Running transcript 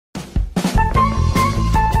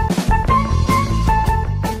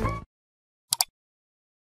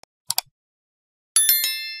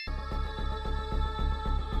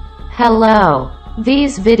Hello.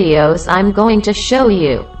 These videos I'm going to show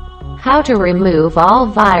you how to remove all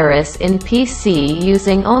virus in PC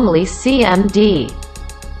using only CMD.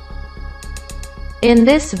 In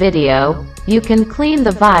this video, you can clean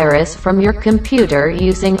the virus from your computer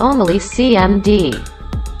using only CMD.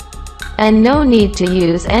 And no need to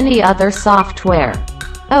use any other software.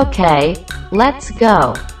 Okay, let's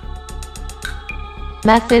go.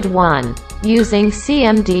 Method 1. Using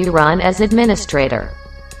CMD Run as administrator.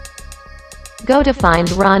 Go to Find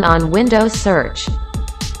Run on Windows Search.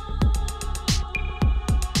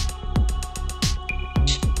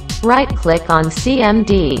 Right-click on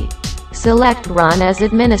CMD. Select Run as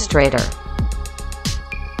administrator.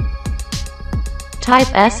 Type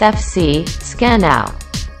SFC, scan out.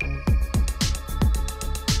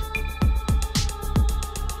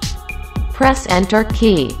 Press Enter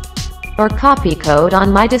key, or copy code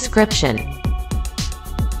on my description.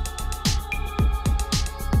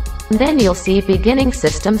 Then you'll see beginning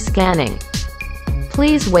system scanning.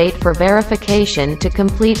 Please wait for verification to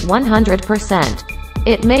complete 100%.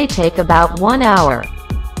 It may take about 1 hour.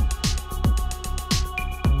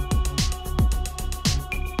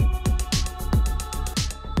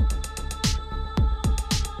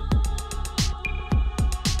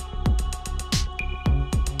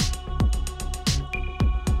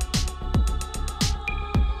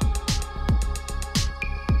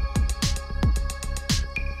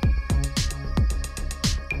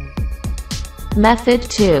 Method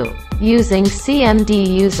 2. Using CMD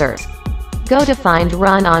users. Go to Find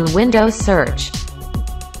Run on Windows Search.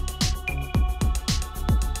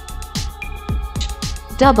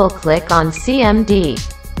 Double-click on CMD.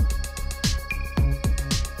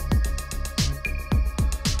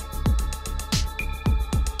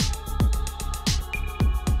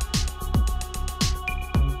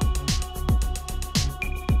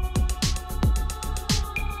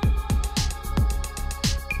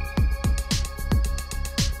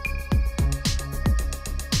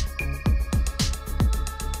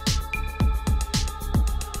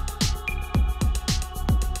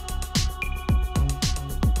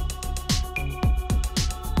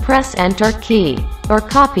 Press Enter key, or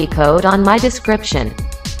copy code on my description.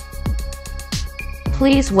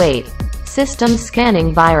 Please wait. System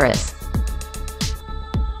scanning virus.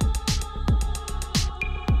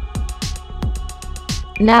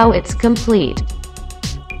 Now it's complete.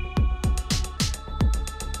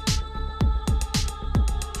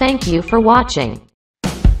 Thank you for watching.